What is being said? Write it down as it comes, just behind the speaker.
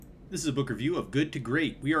This is a book review of Good to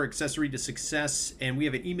Great. We are Accessory to Success, and we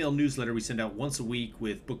have an email newsletter we send out once a week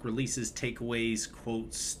with book releases, takeaways,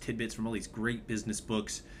 quotes, tidbits from all these great business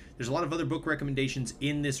books. There's a lot of other book recommendations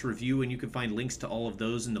in this review, and you can find links to all of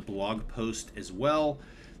those in the blog post as well.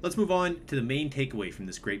 Let's move on to the main takeaway from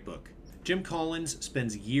this great book. Jim Collins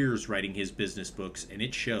spends years writing his business books, and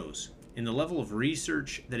it shows in the level of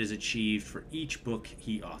research that is achieved for each book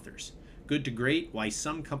he authors. Good to Great, Why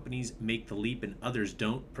Some Companies Make the Leap and Others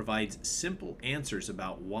Don't, provides simple answers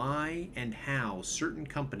about why and how certain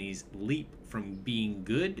companies leap from being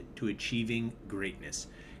good to achieving greatness.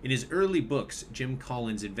 In his early books, Jim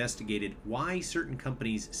Collins investigated why certain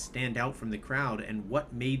companies stand out from the crowd and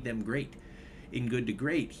what made them great. In Good to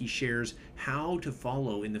Great, he shares how to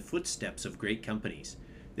follow in the footsteps of great companies.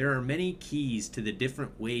 There are many keys to the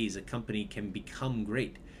different ways a company can become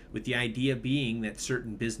great, with the idea being that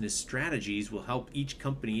certain business strategies will help each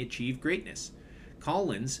company achieve greatness.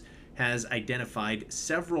 Collins has identified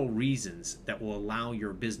several reasons that will allow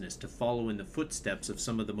your business to follow in the footsteps of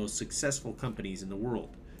some of the most successful companies in the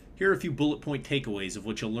world. Here are a few bullet point takeaways of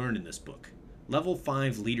what you'll learn in this book. Level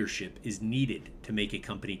 5 leadership is needed to make a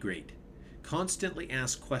company great. Constantly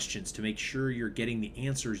ask questions to make sure you're getting the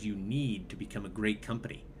answers you need to become a great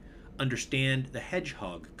company. Understand the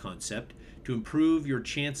hedgehog concept to improve your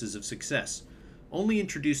chances of success. Only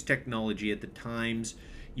introduce technology at the times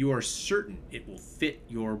you are certain it will fit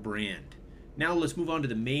your brand. Now let's move on to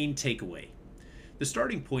the main takeaway. The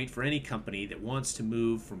starting point for any company that wants to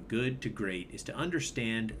move from good to great is to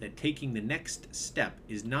understand that taking the next step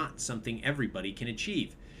is not something everybody can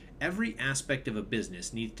achieve. Every aspect of a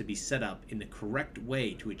business needs to be set up in the correct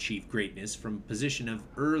way to achieve greatness from a position of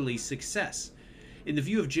early success. In the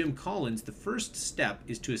view of Jim Collins, the first step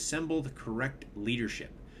is to assemble the correct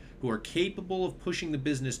leadership, who are capable of pushing the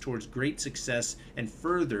business towards great success and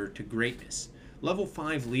further to greatness. Level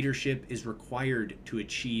 5 leadership is required to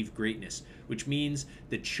achieve greatness, which means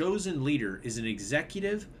the chosen leader is an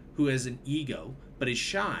executive who has an ego, but is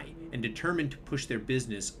shy and determined to push their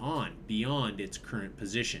business on beyond its current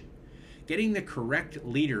position. Getting the correct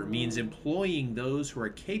leader means employing those who are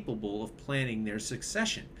capable of planning their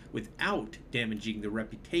succession without damaging the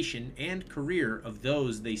reputation and career of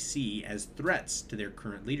those they see as threats to their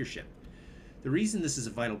current leadership. The reason this is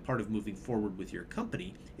a vital part of moving forward with your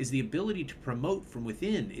company is the ability to promote from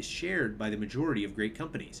within is shared by the majority of great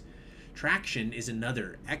companies. Traction is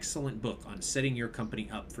another excellent book on setting your company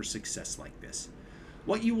up for success like this.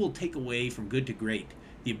 What you will take away from Good to Great: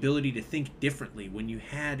 the ability to think differently when you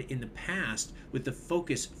had in the past, with the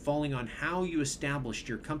focus falling on how you established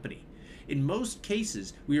your company. In most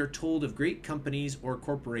cases, we are told of great companies or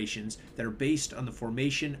corporations that are based on the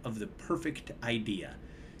formation of the perfect idea.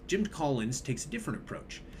 Jim Collins takes a different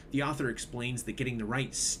approach. The author explains that getting the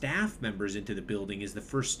right staff members into the building is the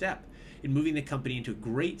first step in moving the company into a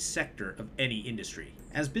great sector of any industry.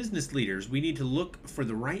 As business leaders, we need to look for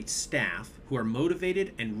the right staff who are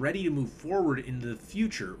motivated and ready to move forward into the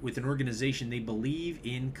future with an organization they believe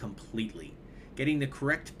in completely. Getting the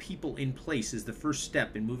correct people in place is the first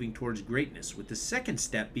step in moving towards greatness, with the second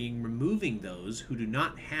step being removing those who do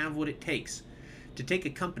not have what it takes to take a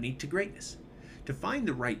company to greatness. To find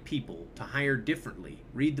the right people to hire differently,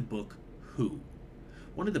 read the book Who.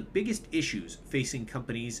 One of the biggest issues facing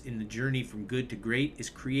companies in the journey from good to great is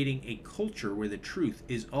creating a culture where the truth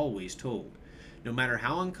is always told, no matter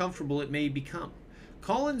how uncomfortable it may become.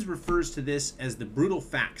 Collins refers to this as the brutal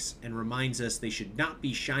facts and reminds us they should not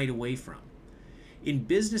be shied away from. In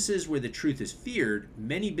businesses where the truth is feared,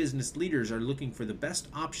 many business leaders are looking for the best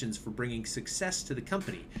options for bringing success to the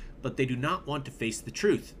company, but they do not want to face the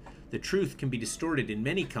truth. The truth can be distorted in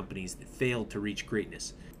many companies that fail to reach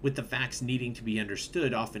greatness, with the facts needing to be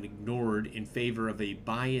understood often ignored in favor of a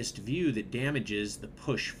biased view that damages the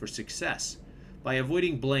push for success. By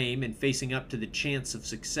avoiding blame and facing up to the chance of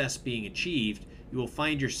success being achieved, you will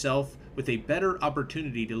find yourself with a better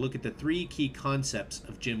opportunity to look at the 3 key concepts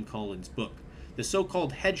of Jim Collins' book. The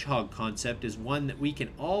so-called hedgehog concept is one that we can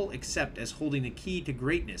all accept as holding the key to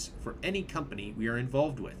greatness for any company we are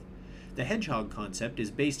involved with. The hedgehog concept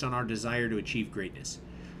is based on our desire to achieve greatness.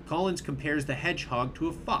 Collins compares the hedgehog to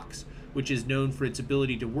a fox, which is known for its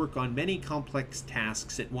ability to work on many complex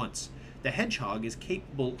tasks at once. The hedgehog is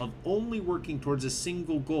capable of only working towards a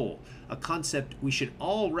single goal, a concept we should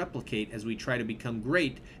all replicate as we try to become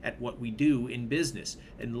great at what we do in business,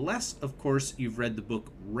 unless, of course, you've read the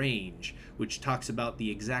book Range, which talks about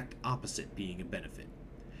the exact opposite being a benefit.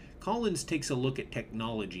 Collins takes a look at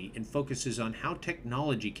technology and focuses on how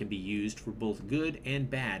technology can be used for both good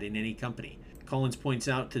and bad in any company. Collins points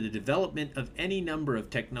out to the development of any number of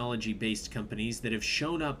technology-based companies that have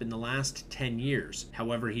shown up in the last 10 years.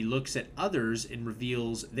 However, he looks at others and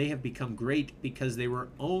reveals they have become great because they were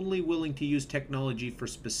only willing to use technology for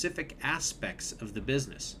specific aspects of the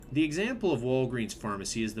business. The example of Walgreens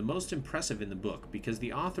Pharmacy is the most impressive in the book because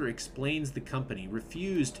the author explains the company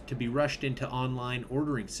refused to be rushed into online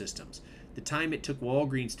ordering systems. The time it took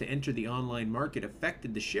Walgreens to enter the online market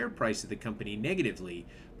affected the share price of the company negatively,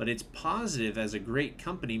 but its positive as a great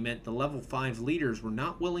company meant the level 5 leaders were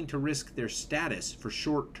not willing to risk their status for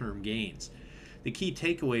short-term gains. The key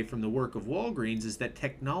takeaway from the work of Walgreens is that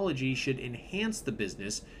technology should enhance the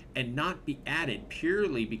business and not be added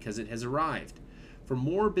purely because it has arrived. For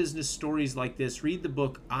more business stories like this, read the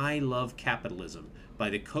book I Love Capitalism by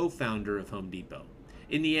the co-founder of Home Depot.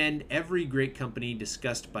 In the end, every great company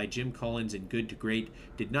discussed by Jim Collins in Good to Great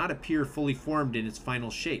did not appear fully formed in its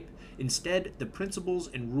final shape. Instead, the principles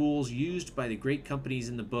and rules used by the great companies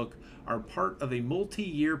in the book are part of a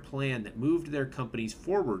multi-year plan that moved their companies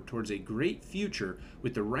forward towards a great future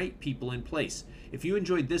with the right people in place. If you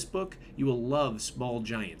enjoyed this book, you will love Small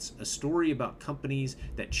Giants, a story about companies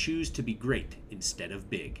that choose to be great instead of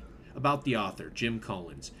big. About the author, Jim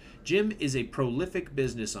Collins. Jim is a prolific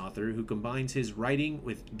business author who combines his writing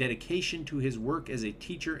with dedication to his work as a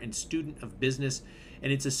teacher and student of business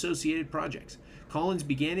and its associated projects. Collins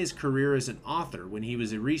began his career as an author when he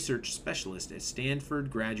was a research specialist at Stanford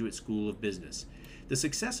Graduate School of Business. The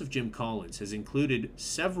success of Jim Collins has included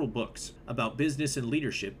several books about business and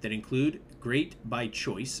leadership that include Great by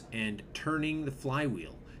Choice and Turning the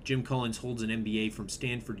Flywheel. Jim Collins holds an MBA from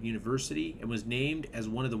Stanford University and was named as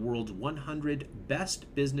one of the world's 100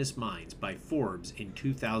 best business minds by Forbes in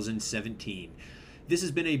 2017. This has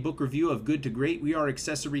been a book review of Good to Great. We are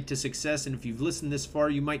Accessory to Success, and if you've listened this far,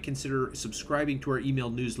 you might consider subscribing to our email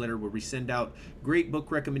newsletter where we send out great book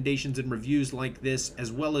recommendations and reviews like this,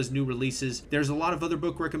 as well as new releases. There's a lot of other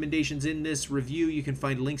book recommendations in this review. You can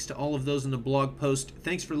find links to all of those in the blog post.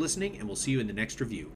 Thanks for listening, and we'll see you in the next review.